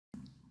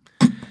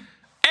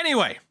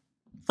Anyway,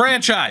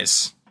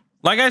 franchise.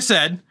 Like I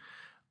said,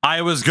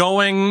 I was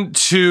going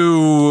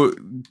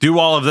to do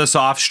all of this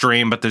off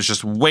stream, but there's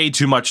just way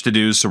too much to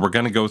do, so we're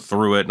going to go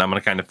through it, and I'm going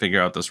to kind of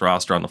figure out this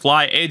roster on the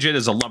fly. Agent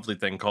is a lovely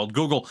thing called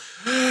Google.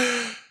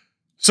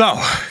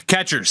 So,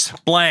 catchers,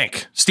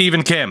 blank,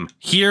 Stephen Kim.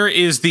 Here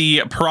is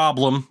the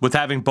problem with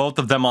having both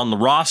of them on the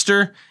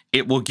roster.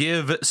 It will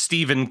give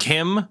Stephen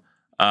Kim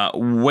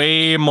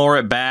way more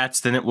at-bats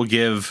than it will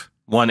give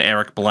one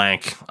Eric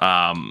Blank.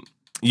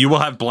 You will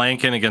have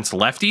Blank in against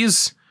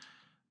lefties,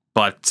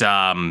 but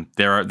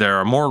there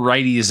are more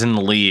righties in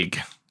the league,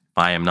 if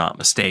I am not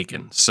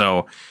mistaken.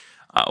 So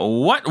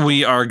what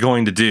we are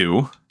going to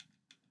do,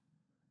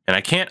 and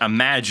I can't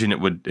imagine it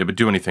would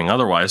do anything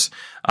otherwise,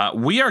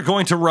 we are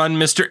going to run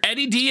Mr.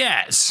 Eddie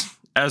Diaz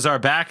as our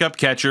backup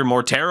catcher.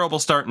 More terrible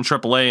start in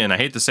AAA, and I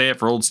hate to say it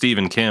for old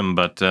Stephen Kim,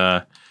 but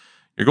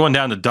you're going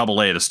down to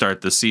AA to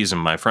start this season,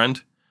 my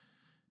friend.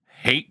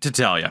 Hate to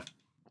tell you.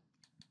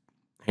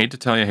 Hate to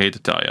tell you, hate to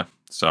tell you.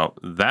 So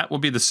that will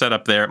be the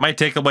setup there. It might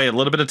take away a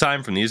little bit of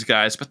time from these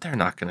guys, but they're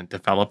not going to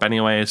develop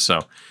anyway,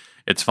 so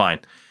it's fine.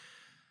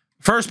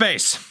 First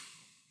base.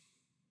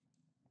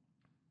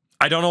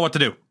 I don't know what to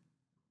do,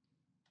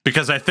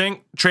 because I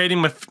think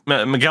trading with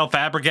Miguel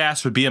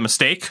Fabregas would be a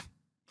mistake.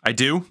 I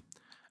do.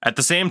 At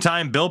the same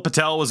time, Bill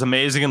Patel was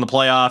amazing in the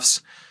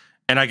playoffs,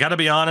 and I got to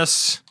be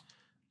honest,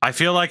 I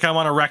feel like I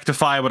want to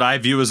rectify what I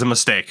view as a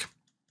mistake.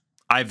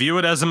 I view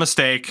it as a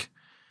mistake,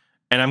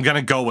 and I'm going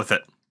to go with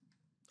it.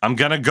 I'm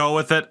going to go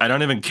with it. I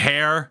don't even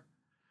care.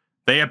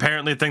 They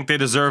apparently think they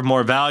deserve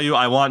more value.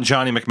 I want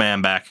Johnny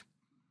McMahon back.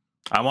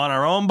 I want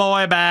our own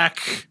boy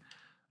back.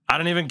 I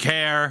don't even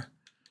care.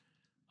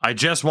 I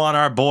just want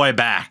our boy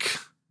back.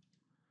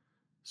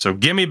 So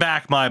give me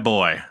back my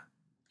boy.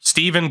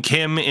 Stephen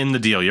Kim in the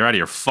deal. You're out of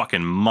your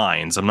fucking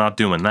minds. I'm not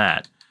doing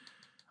that.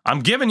 I'm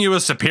giving you a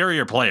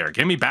superior player.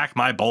 Give me back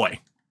my boy.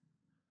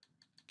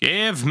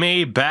 Give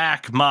me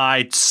back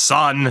my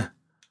son.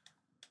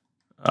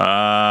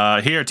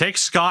 Here, take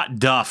Scott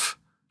Duff.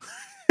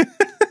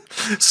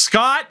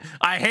 Scott,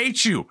 I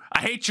hate you.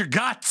 I hate your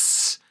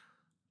guts.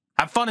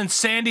 Have fun in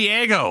San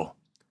Diego,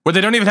 where they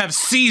don't even have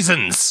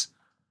seasons.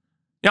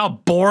 You know how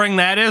boring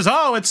that is?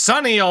 Oh, it's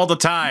sunny all the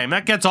time.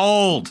 That gets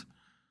old.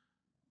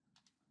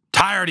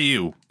 Tired of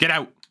you. Get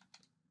out.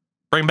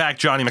 Bring back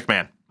Johnny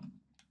McMahon.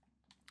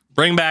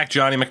 Bring back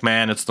Johnny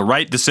McMahon. It's the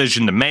right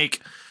decision to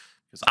make,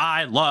 because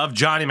I love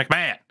Johnny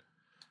McMahon.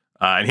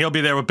 And he'll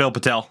be there with Bill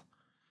Patel.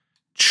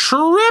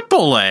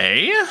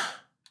 AAA,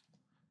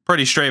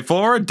 pretty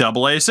straightforward.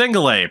 AA,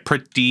 single A,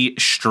 pretty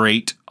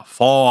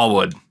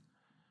straightforward.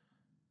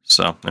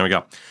 So, there we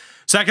go.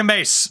 Second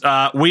base,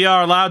 we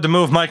are allowed to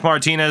move Mike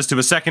Martinez to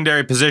a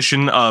secondary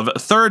position of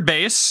third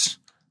base,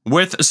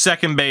 with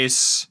second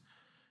base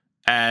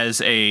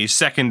as a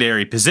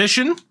secondary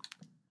position.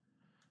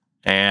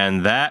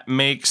 And that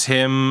makes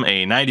him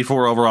a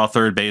 94 overall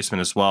third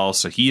baseman as well,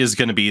 so he is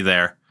going to be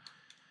there.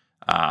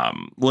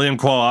 William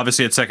Quo,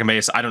 obviously at second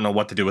base. I don't know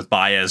what to do with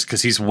Baez,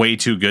 because he's way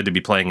too good to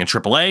be playing in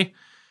AAA.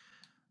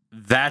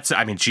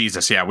 I mean,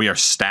 Jesus, yeah, we are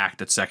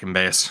stacked at second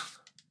base.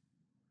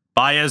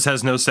 Baez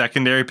has no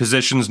secondary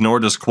positions, nor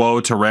does Quo.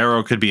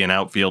 Torrero could be an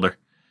outfielder.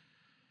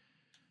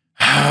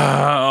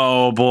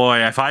 Oh,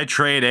 boy, if I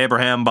trade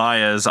Abraham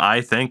Baez,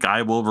 I think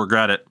I will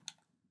regret it.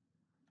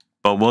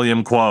 But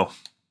William Quo.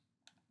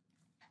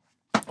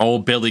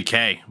 Old Billy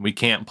K. We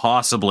can't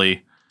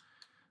possibly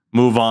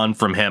move on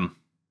from him.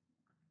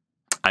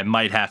 I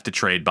might have to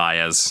trade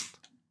Baez.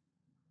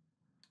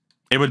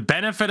 It would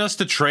benefit us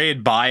to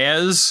trade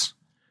Baez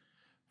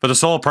for the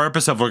sole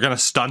purpose of we're going to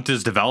stunt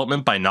his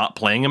development by not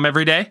playing him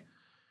every day.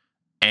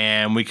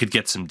 And we could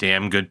get some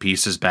damn good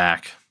pieces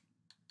back.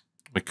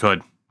 We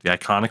could. The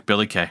iconic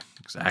Billy K.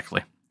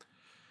 Exactly.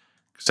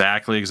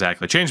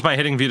 Exactly. Changed my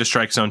hitting view to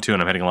strike zone 2,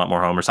 and I'm hitting a lot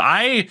more homers.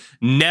 I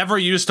never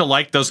used to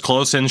like those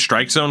close-in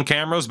strike zone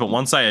cameras, but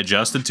once I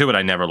adjusted to it,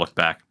 I never looked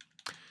back.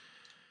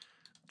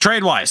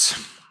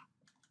 Trade-wise.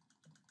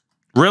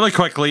 Really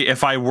quickly,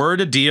 if I were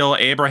to deal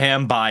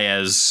Abraham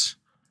Baez,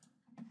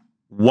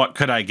 what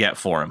could I get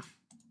for him?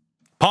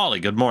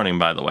 Paulie, good morning,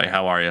 by the way.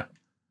 How are you?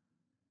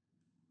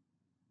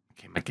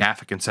 Okay,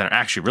 McGaffick center.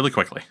 Actually, really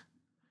quickly.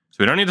 So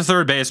we don't need a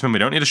third baseman. We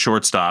don't need a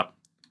shortstop.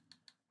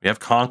 We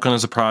have Conklin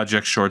as a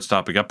project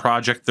shortstop. We got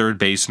project third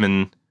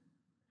baseman.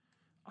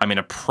 I mean,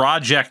 a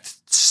project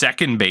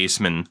second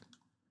baseman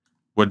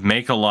would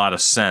make a lot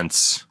of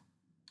sense.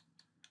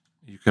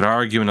 You could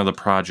argue another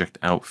project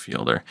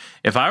outfielder.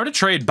 If I were to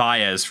trade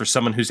Baez for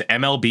someone who's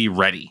MLB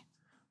ready,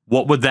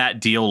 what would that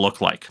deal look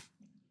like?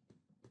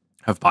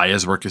 Have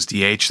Baez work as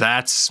DH?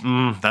 That's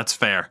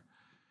fair.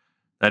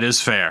 That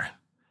is fair.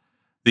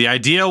 The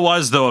idea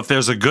was, though, if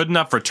there's a good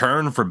enough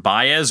return for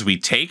Baez, we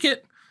take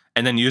it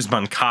and then use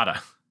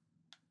Moncada.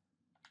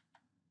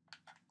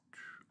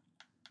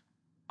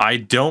 I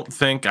don't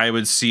think I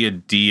would see a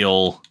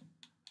deal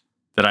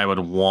that I would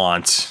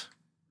want.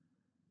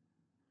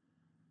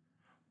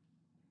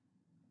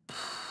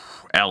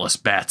 Ellis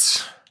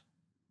Betts.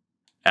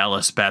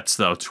 Ellis Betts,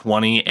 though,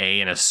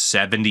 20A and a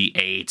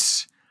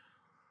 78.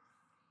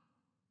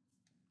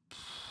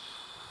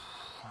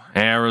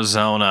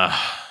 Arizona.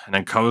 And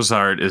then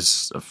Cozart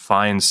is a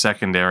fine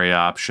secondary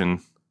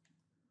option.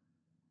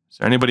 Is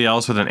there anybody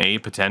else with an A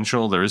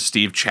potential? There is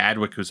Steve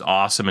Chadwick, who's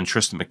awesome, and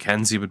Tristan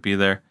McKenzie would be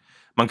there.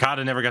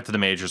 Moncada never got to the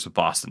majors with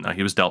Boston. No,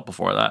 he was dealt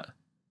before that.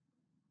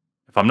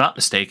 If I'm not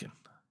mistaken.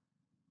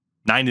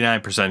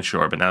 99%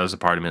 sure, but now there's a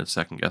part of me that's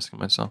second-guessing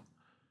myself.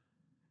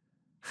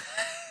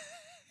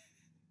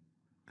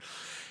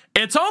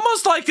 It's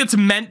almost like it's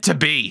meant to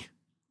be.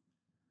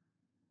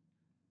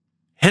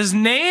 His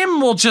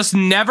name will just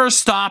never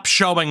stop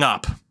showing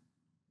up.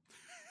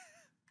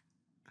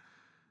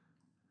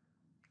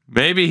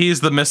 Maybe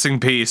he's the missing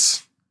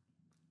piece.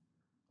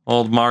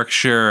 Old Mark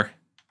Scherer.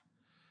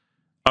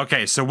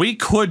 Okay, so we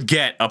could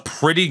get a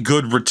pretty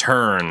good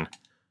return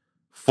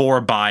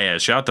for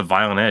Baez. Shout out to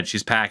Violent Edge.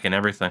 He's packing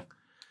everything.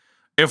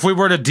 If we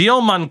were to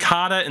deal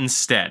Moncada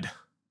instead,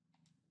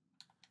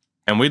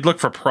 and we'd look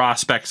for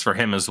prospects for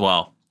him as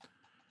well.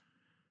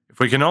 If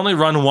we can only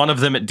run one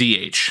of them at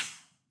DH,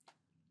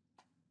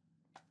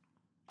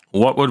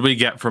 what would we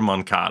get for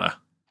Moncada?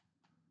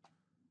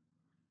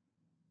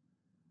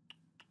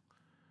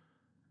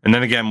 And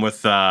then again,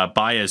 with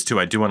Baez, too,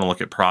 I do want to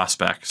look at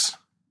prospects.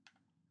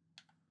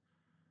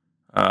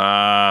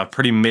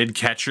 Pretty mid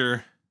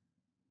catcher.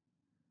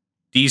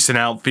 Decent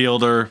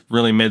outfielder.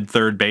 Really mid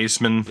third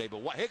baseman.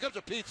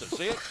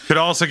 Could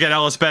also get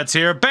Ellis Betts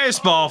here.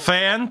 Baseball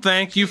fan,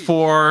 thank you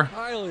for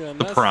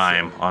the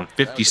prime on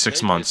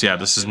 56 months. Yeah,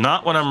 this is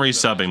not what I'm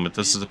resubbing, but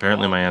this is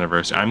apparently my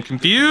anniversary. I'm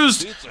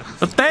confused,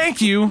 but thank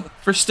you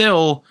for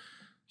still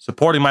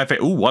supporting my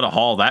Ooh, what a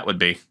haul that would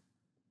be.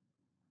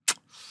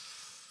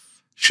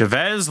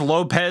 Chavez,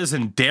 Lopez,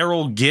 and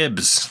Daryl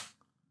Gibbs.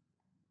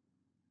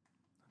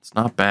 It's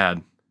not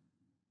bad.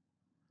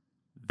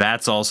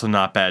 That's also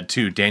not bad,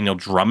 too. Daniel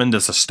Drummond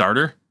as a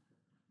starter.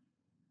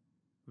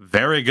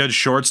 Very good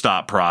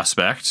shortstop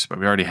prospect, but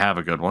we already have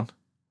a good one.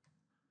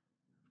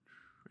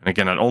 And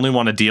again, I'd only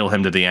want to deal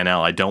him to the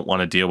NL. I don't want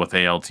to deal with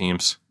AL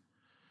teams.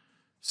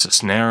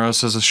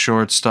 Cisneros as a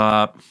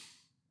shortstop.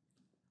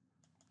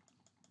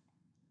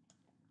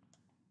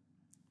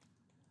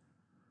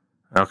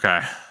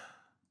 Okay.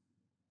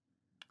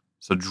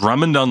 So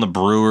Drummond on the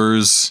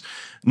Brewers.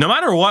 No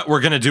matter what,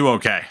 we're going to do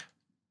okay.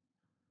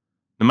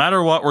 No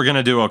matter what, we're going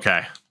to do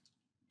okay.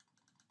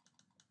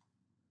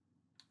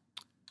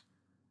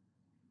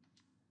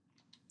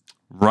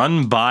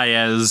 Run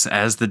Baez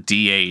as the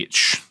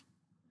DH.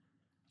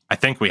 I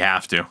think we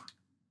have to.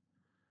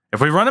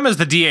 If we run him as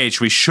the DH,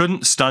 we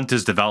shouldn't stunt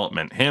his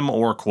development, him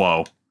or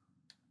Quo.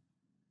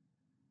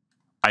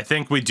 I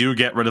think we do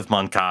get rid of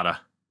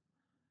Moncada.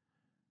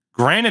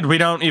 Granted, we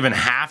don't even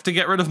have to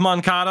get rid of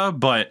Moncada,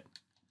 but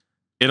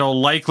it'll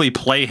likely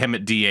play him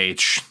at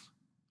DH.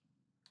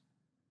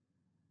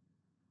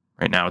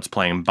 Right now it's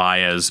playing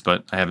Baez,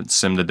 but I haven't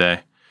simmed today.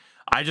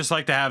 I just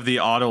like to have the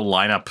auto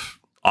lineup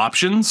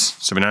options,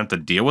 so we don't have to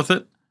deal with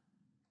it.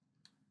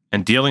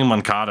 And dealing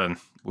Moncada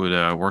would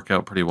work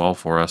out pretty well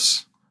for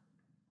us.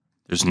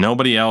 There's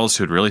nobody else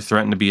who'd really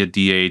threaten to be a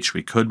DH.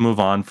 We could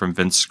move on from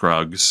Vince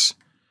Scruggs.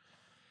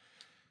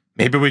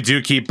 Maybe we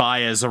do keep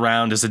Baez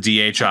around as a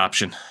DH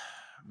option.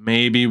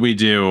 Maybe we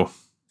do.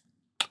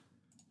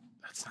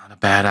 That's not a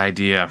bad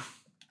idea.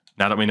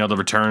 Now that we know the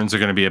returns are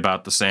going to be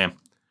about the same.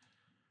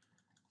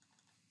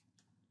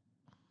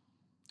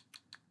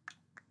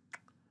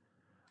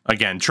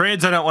 Again,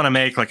 trades I don't want to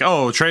make, like,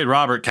 oh, trade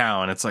Robert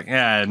Cowan. It's like,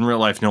 yeah, in real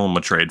life, no one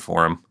would trade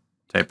for him,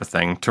 type of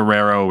thing.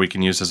 Torero, we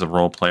can use as a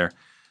role player.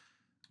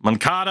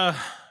 Moncada,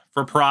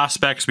 for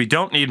prospects, we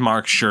don't need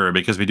Mark Scherer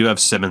because we do have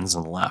Simmons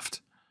on the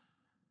left.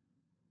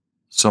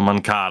 So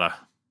Moncada.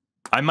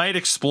 I might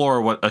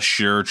explore what a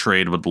Scherer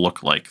trade would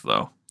look like,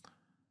 though.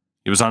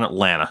 He was on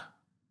Atlanta.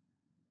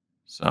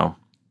 So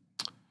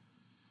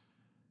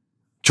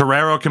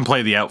Torero can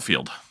play the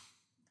outfield.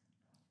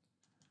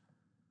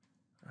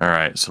 All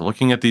right, so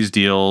looking at these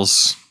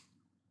deals.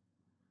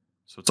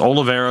 So it's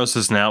Oliveros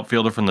as an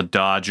outfielder from the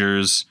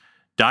Dodgers.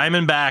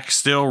 Diamondbacks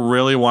still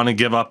really want to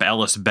give up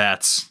Ellis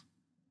Betts.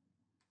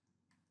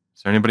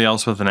 Is there anybody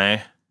else with an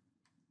A?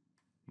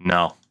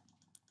 No.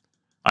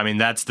 I mean,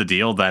 that's the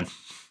deal then.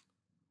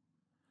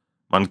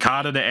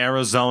 Moncada to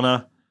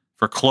Arizona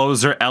for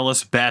closer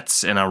Ellis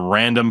Betts and a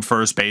random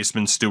first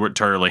baseman, Stuart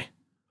Turley.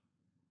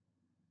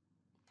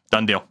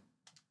 Done deal.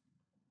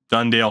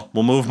 Done deal.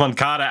 We'll move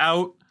Moncada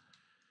out.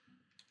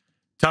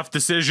 Tough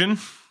decision.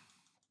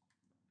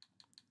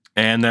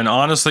 And then,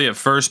 honestly, at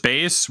first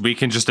base, we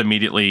can just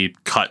immediately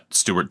cut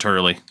Stuart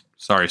Turley.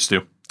 Sorry,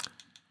 Stu.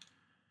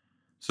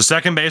 So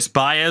second base,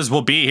 Baez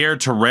will be here.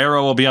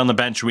 Torero will be on the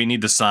bench. We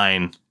need to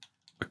sign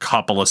a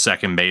couple of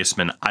second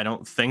basemen. I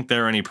don't think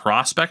there are any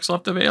prospects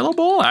left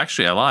available.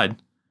 Actually, I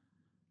lied.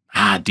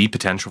 Deep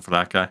potential for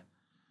that guy.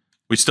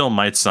 We still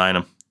might sign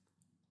him.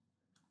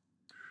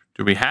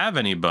 Do we have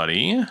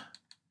anybody?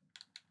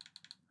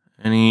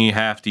 Any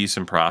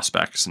half-decent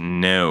prospects?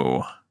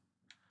 No.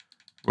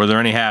 Were there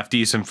any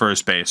half-decent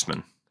first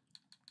basemen?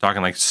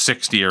 Talking like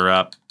 60 or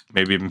up,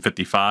 maybe even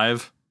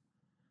 55.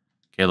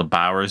 Caleb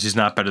Bowers, he's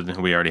not better than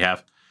who we already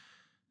have.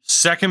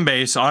 Second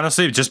base,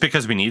 honestly, just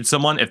because we need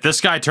someone. If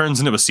this guy turns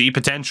into a C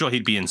potential,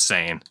 he'd be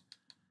insane.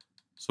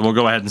 So we'll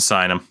go ahead and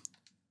sign him.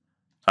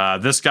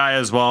 This guy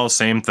as well,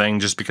 same thing.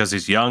 Just because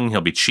he's young,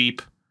 he'll be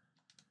cheap.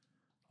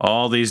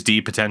 All these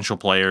D potential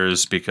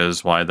players,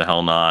 because why the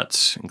hell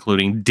not?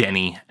 Including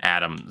Denny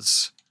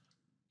Adams.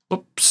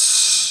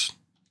 Whoops.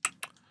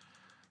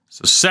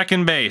 So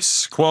second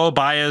base, Quo,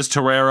 Baez,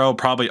 Torrero,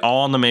 probably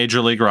all on the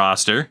Major League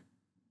roster.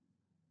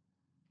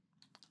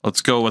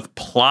 Let's go with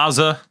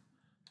Plaza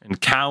and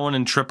Cowan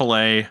in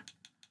AAA.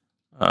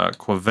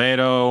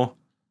 Quevedo,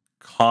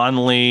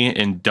 Conley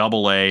in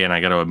AA, and I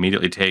got to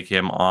immediately take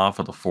him off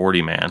of the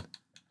 40-man.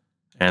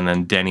 And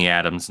then Denny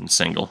Adams in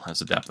single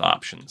as a depth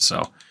option.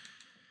 So,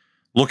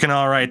 looking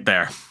all right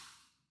there.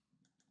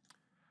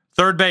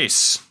 Third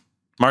base,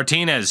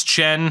 Martinez,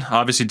 Chen.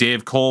 Obviously,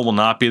 Dave Cole will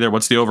not be there.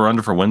 What's the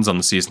over-under for wins on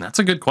the season? That's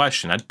a good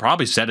question. I'd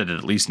probably set it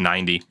at least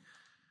 90.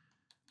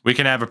 We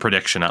can have a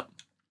prediction up.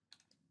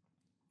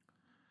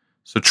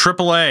 So,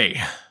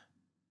 AAA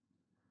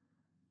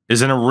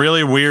is in a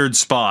really weird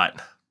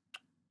spot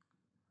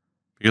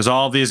because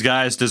all of these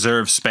guys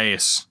deserve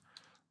space.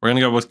 We're going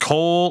to go with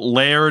Cole,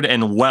 Laird,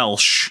 and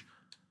Welsh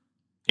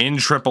in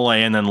AAA,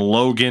 and then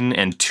Logan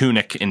and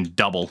Tunick in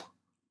double.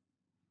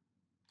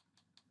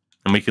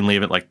 And we can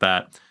leave it like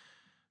that.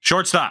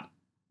 Shortstop.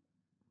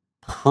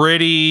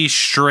 Pretty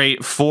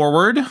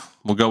straightforward.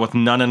 We'll go with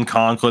Nunn and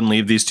Conklin,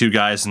 leave these two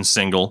guys in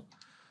single.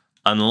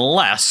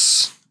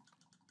 Unless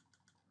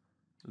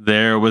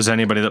there was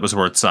anybody that was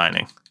worth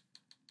signing.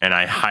 And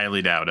I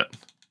highly doubt it.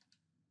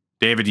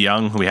 David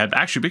Young, who we had...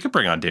 Actually, we could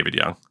bring on David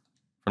Young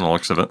from the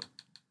looks of it.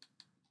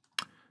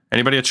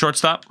 Anybody at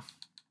shortstop?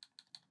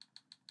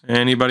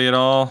 Anybody at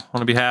all? Want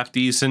to be half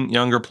decent?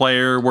 Younger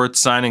player worth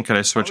signing? Could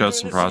I switch out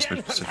some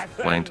prospects for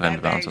playing time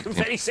to balance out the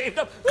team?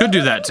 Could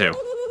do that too.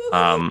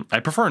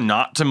 I prefer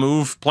not to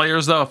move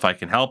players though if I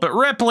can help it.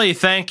 Ripley,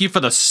 thank you for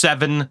the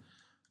 7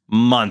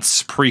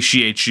 months.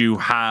 Appreciate you.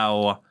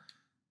 How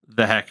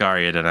the heck are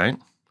you tonight?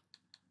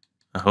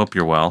 I hope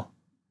you're well.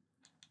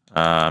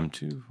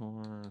 2,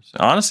 4...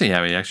 Honestly,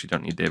 yeah, we actually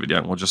don't need David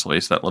Young. We'll just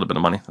waste that little bit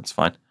of money. That's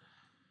fine.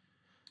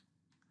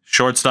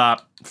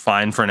 Shortstop,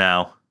 fine for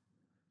now.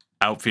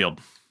 Outfield.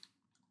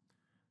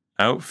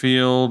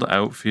 Outfield.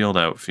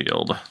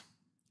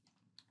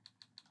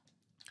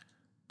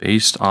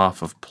 Based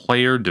off of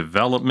player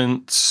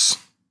developments.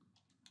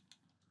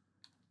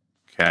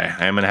 Okay,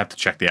 I am going to have to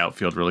check the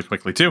outfield really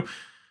quickly, too.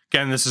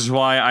 Again, this is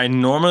why I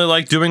normally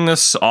like doing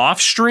this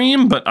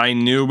off-stream, but I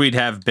knew we'd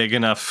have big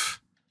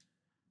enough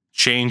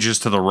changes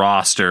to the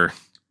roster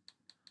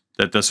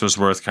that this was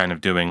worth kind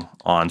of doing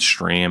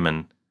on-stream.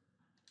 And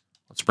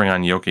let's bring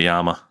on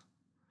Yokoyama.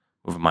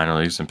 Move minor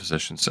leagues in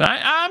positions.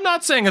 I'm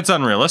not saying it's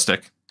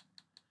unrealistic.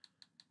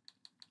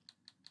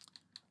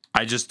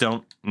 I just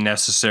don't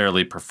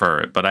necessarily prefer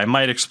it, but I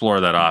might explore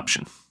that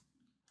option.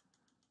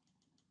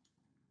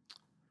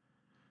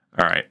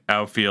 All right,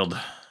 outfield.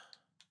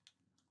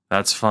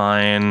 That's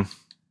fine.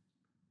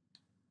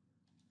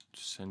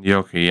 Send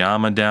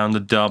Yokoyama down to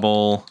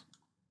double.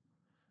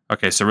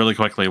 Okay, so really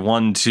quickly,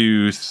 1,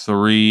 2,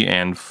 3,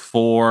 and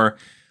 4.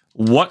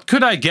 What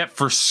could I get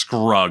for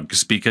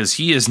Scruggs? Because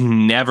he is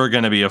never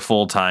going to be a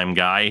full-time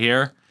guy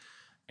here.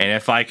 And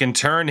if I can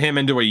turn him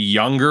into a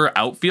younger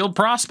outfield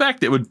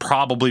prospect, it would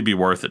probably be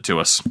worth it to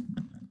us.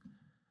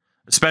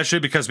 Especially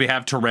because we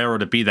have Torrero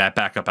to be that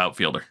backup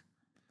outfielder.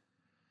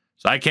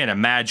 So I can't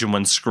imagine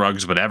when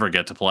Scruggs would ever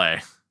get to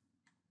play.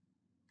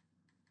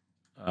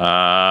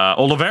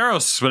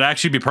 Oliveros would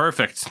actually be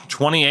perfect.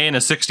 20A and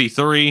a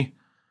 63.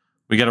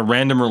 We get a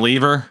random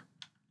reliever.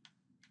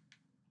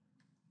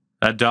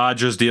 That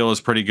Dodgers deal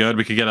is pretty good.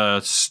 We could get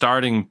a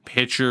starting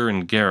pitcher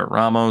in Garrett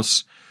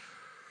Ramos.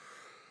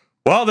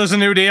 Well, there's a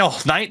new deal.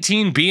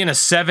 19B and a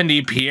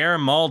 70, Pierre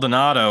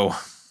Maldonado.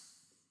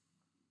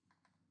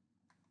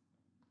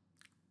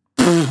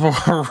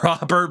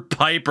 Robert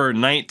Piper,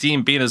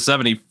 19B and a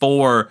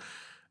 74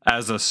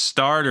 as a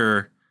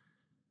starter.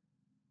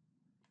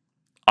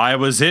 I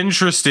was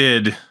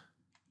interested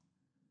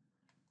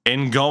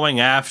in going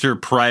after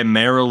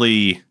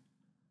primarily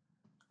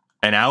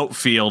an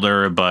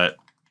outfielder, but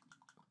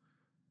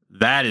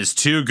that is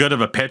too good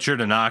of a pitcher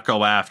to not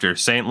go after.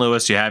 St.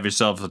 Louis, you have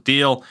yourself a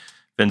deal.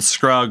 Vince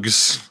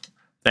Scruggs,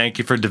 thank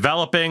you for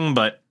developing,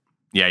 but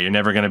yeah, you're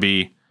never going to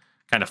be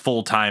kind of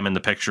full-time in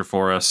the picture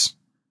for us.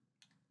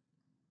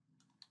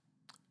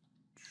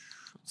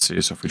 Let's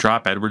see, so if we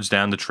drop Edwards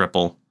down to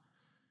triple,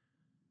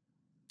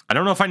 I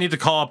don't know if I need to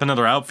call up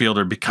another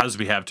outfielder because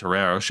we have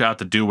Torrero. Shout out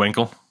to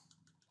Dewwinkle.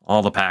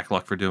 All the pack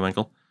luck for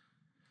Dewwinkle.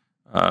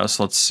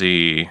 So let's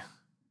see.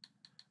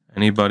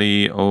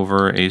 Anybody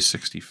over a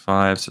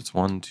 65? So it's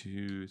 1,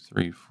 2,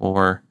 3,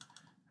 4,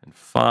 and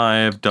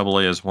 5. Double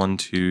A is 1,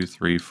 2,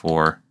 3,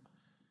 4.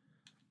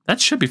 That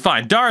should be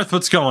fine. Darth,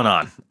 what's going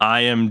on?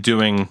 I am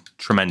doing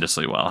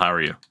tremendously well. How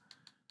are you?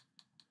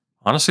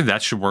 Honestly,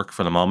 that should work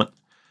for the moment.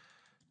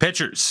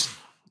 Pitchers.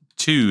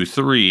 2,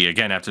 3.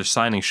 Again, after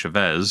signing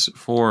Chavez.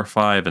 4,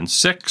 5, and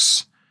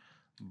 6.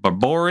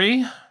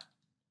 Barbori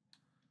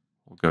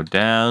will go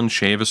down.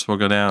 Chavis will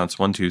go down. That's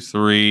 1, 2,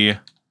 3.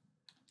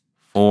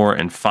 4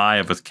 and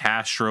 5 with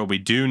Castro. We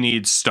do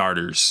need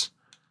starters.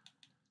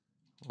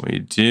 We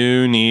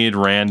do need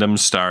random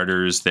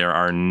starters. There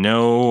are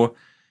no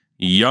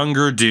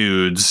younger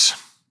dudes.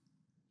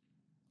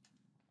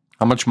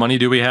 How much money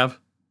do we have?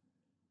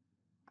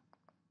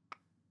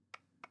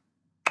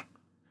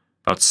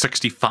 About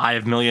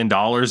 $65 million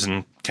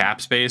in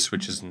cap space,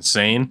 which is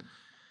insane.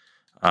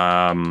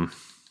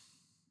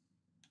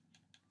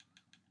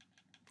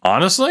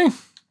 Honestly,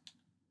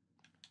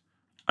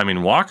 I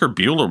mean, Walker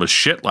Buehler was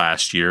shit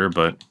last year,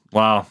 but,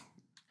 well,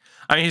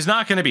 I mean, he's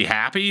not going to be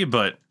happy,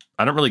 but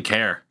I don't really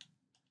care.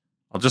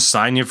 I'll just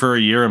sign you for a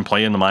year and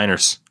play in the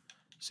minors.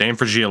 Same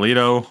for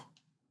Giolito.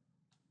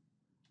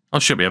 Oh,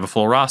 shit, we have a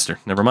full roster.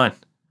 Never mind.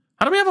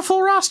 How do we have a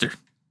full roster?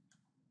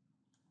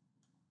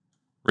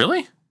 Really?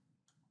 I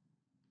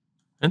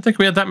didn't think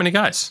we had that many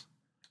guys.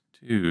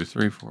 2,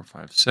 3, 4,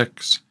 5,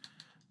 6.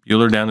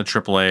 Buehler down to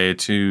AAA.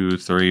 2,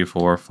 3,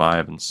 4,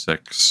 5, and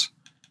 6.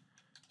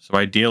 So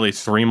ideally,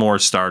 3 more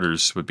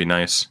starters would be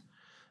nice.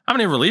 How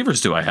many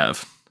relievers do I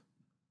have?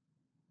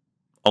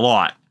 A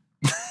lot.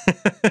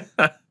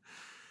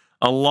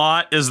 A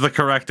lot is the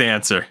correct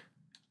answer.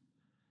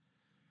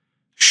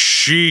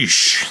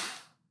 Sheesh.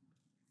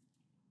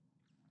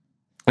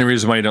 The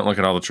reason why you don't look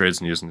at all the trades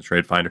and using the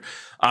trade finder.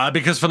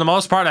 Because for the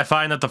most part, I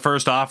find that the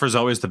first offer is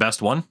always the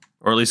best one,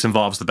 or at least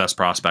involves the best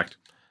prospect.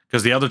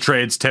 Because the other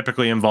trades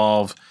typically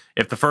involve,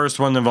 if the first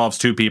one involves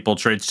 2 people,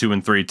 trades 2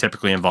 and 3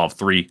 typically involve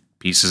 3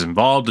 pieces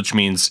involved, which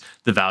means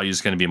the value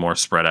is going to be more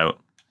spread out.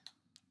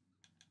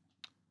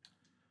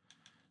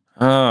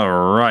 All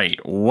right,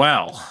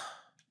 well,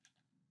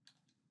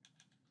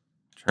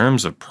 in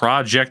terms of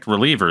project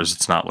relievers,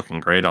 it's not looking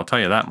great, I'll tell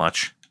you that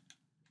much.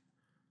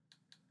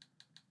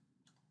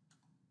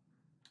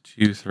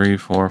 2, 3,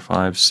 4,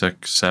 5,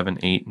 6, 7,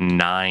 8,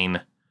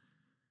 9.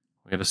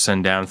 We got to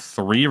send down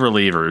 3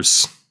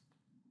 relievers.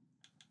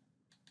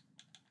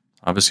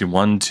 Obviously,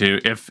 1, 2.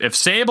 If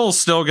Sable's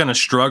still going to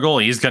struggle,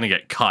 he's going to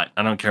get cut.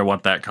 I don't care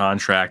what that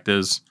contract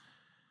is.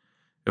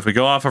 If we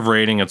go off of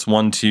rating, it's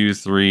 1, 2,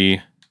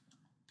 3,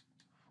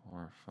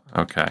 4,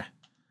 5. Okay.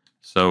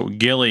 So,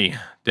 Gilly,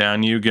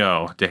 down you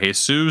go. De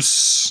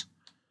Jesus,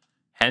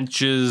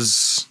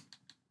 Henches.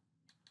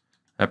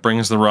 That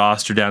brings the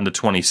roster down to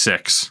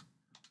 26.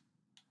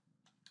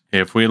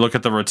 If we look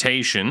at the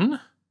rotation,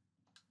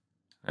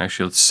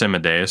 actually, let's sim a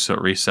day so it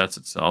resets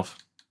itself.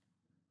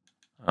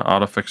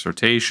 Autofix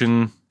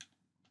rotation.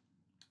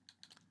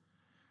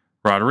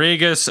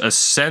 Rodriguez,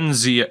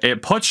 Asensio.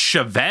 It puts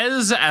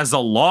Chavez as a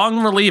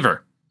long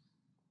reliever.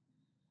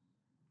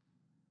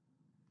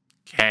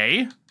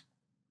 Okay.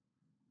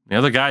 The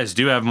other guys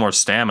do have more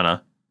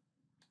stamina.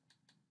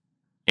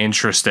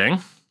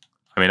 Interesting.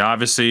 I mean,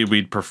 obviously,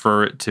 we'd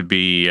prefer it to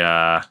be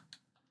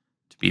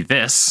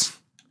this,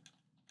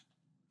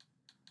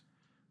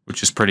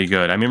 which is pretty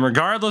good. I mean,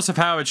 regardless of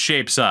how it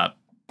shapes up,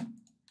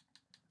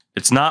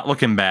 it's not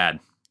looking bad.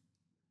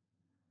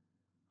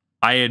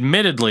 I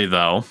admittedly,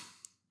 though,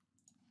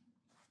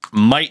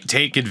 might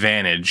take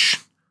advantage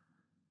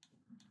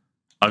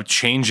of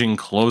changing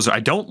closer.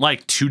 I don't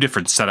like 2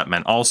 different setup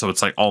men. Also,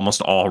 it's like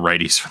almost all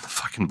righties from the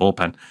fucking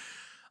bullpen.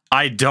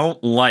 I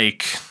don't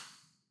like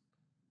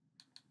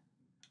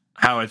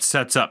how it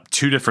sets up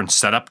 2 different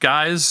setup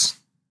guys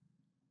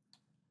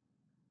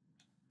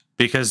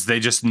because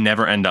they just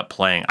never end up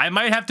playing. I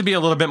might have to be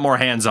a little bit more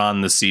hands-on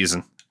this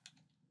season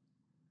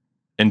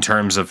in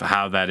terms of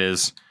how that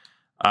is.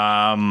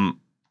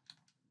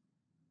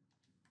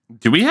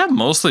 Do we have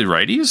mostly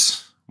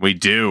righties? We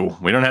do.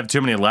 We don't have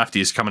too many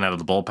lefties coming out of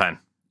the bullpen.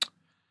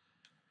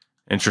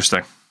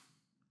 Interesting.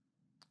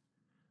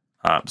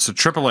 So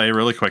AAA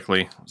really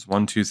quickly. It was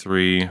 1, 2,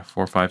 3,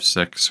 4, 5,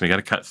 6. We got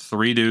to cut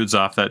 3 dudes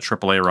off that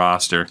AAA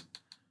roster.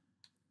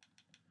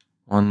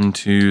 1,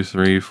 2,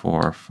 3,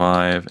 4,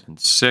 5, and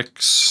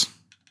 6.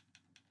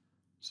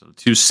 So the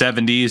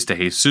 270s, De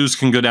Jesus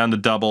can go down to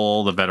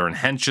double. The veteran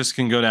Henches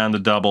can go down to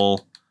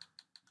double.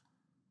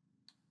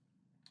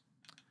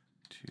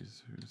 2,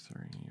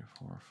 3,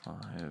 4,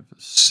 5,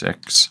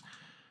 6.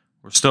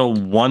 We're still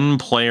 1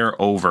 player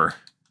over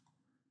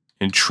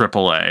in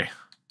AAA.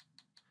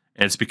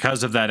 And it's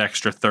because of that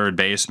extra third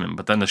baseman.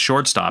 But then the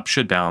shortstop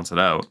should balance it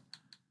out.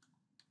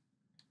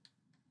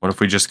 What if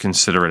we just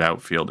consider it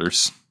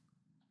outfielders?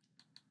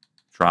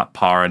 Drop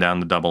Parra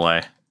down to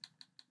AA.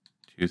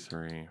 2,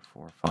 3,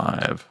 4,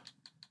 5.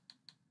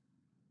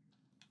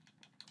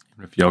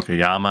 Even if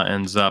Yokoyama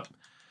ends up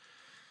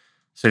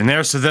sitting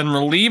there. So then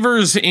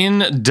relievers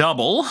in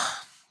double.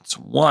 It's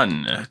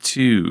 1,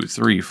 2,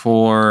 3,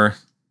 4.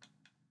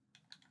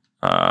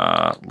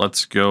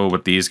 Let's go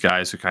with these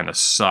guys who kind of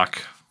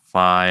suck.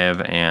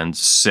 5 and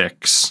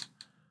 6.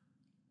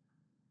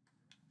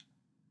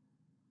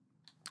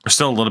 We're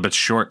still a little bit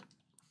short.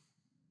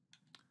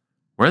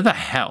 Where the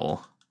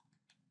hell?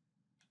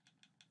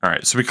 All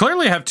right, so we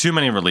clearly have too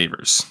many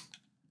relievers.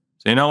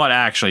 So you know what?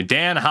 Actually,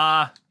 Dan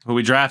Ha, who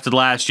we drafted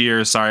last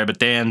year, sorry, but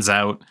Dan's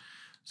out.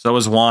 So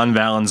is Juan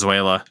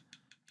Valenzuela.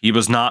 He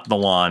was not the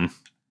one.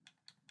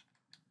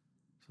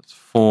 That's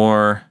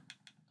 4.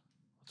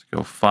 Let's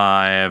go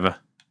 5.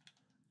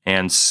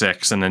 and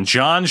 6. And then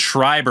John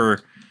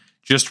Schreiber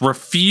just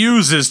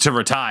refuses to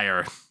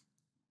retire.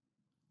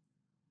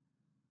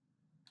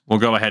 We'll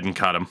go ahead and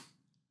cut him.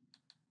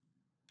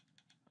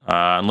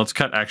 And let's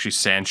cut, actually,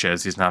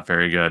 Sanchez. He's not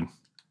very good.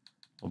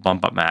 We'll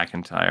bump up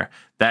McIntyre.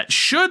 That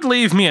should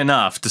leave me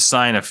enough to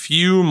sign a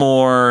few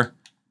more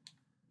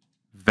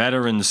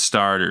veteran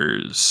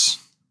starters.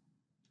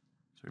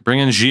 So we bring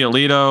in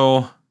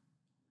Giolito.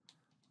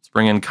 Let's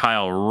bring in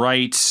Kyle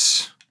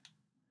Wright.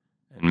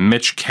 And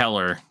Mitch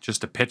Keller,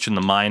 just to pitch in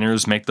the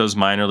minors, make those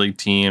minor league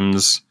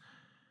teams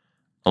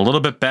a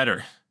little bit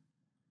better.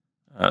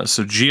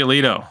 So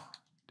Giolito,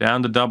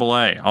 down to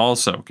Double-A.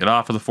 Also, get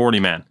off of the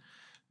 40-man.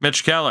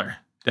 Mitch Keller,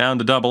 down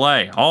to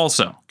Double-A.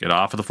 Also, get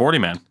off of the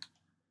 40-man.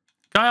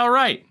 Kyle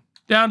Wright,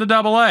 down to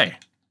Double-A.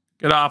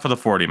 Get off of the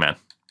 40-man.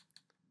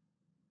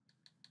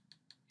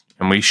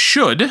 And we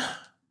should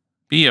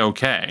be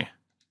okay.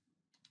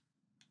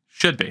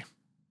 Should be.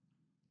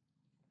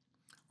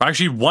 We're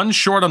actually one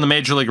short on the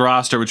Major League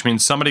roster, which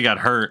means somebody got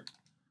hurt.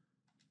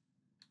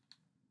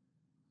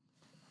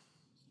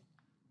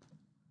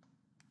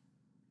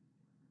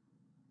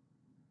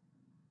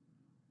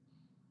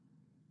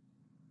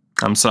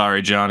 I'm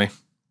sorry, Johnny.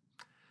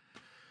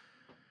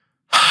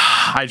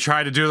 I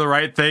try to do the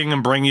right thing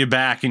and bring you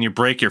back, and you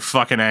break your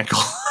fucking ankle.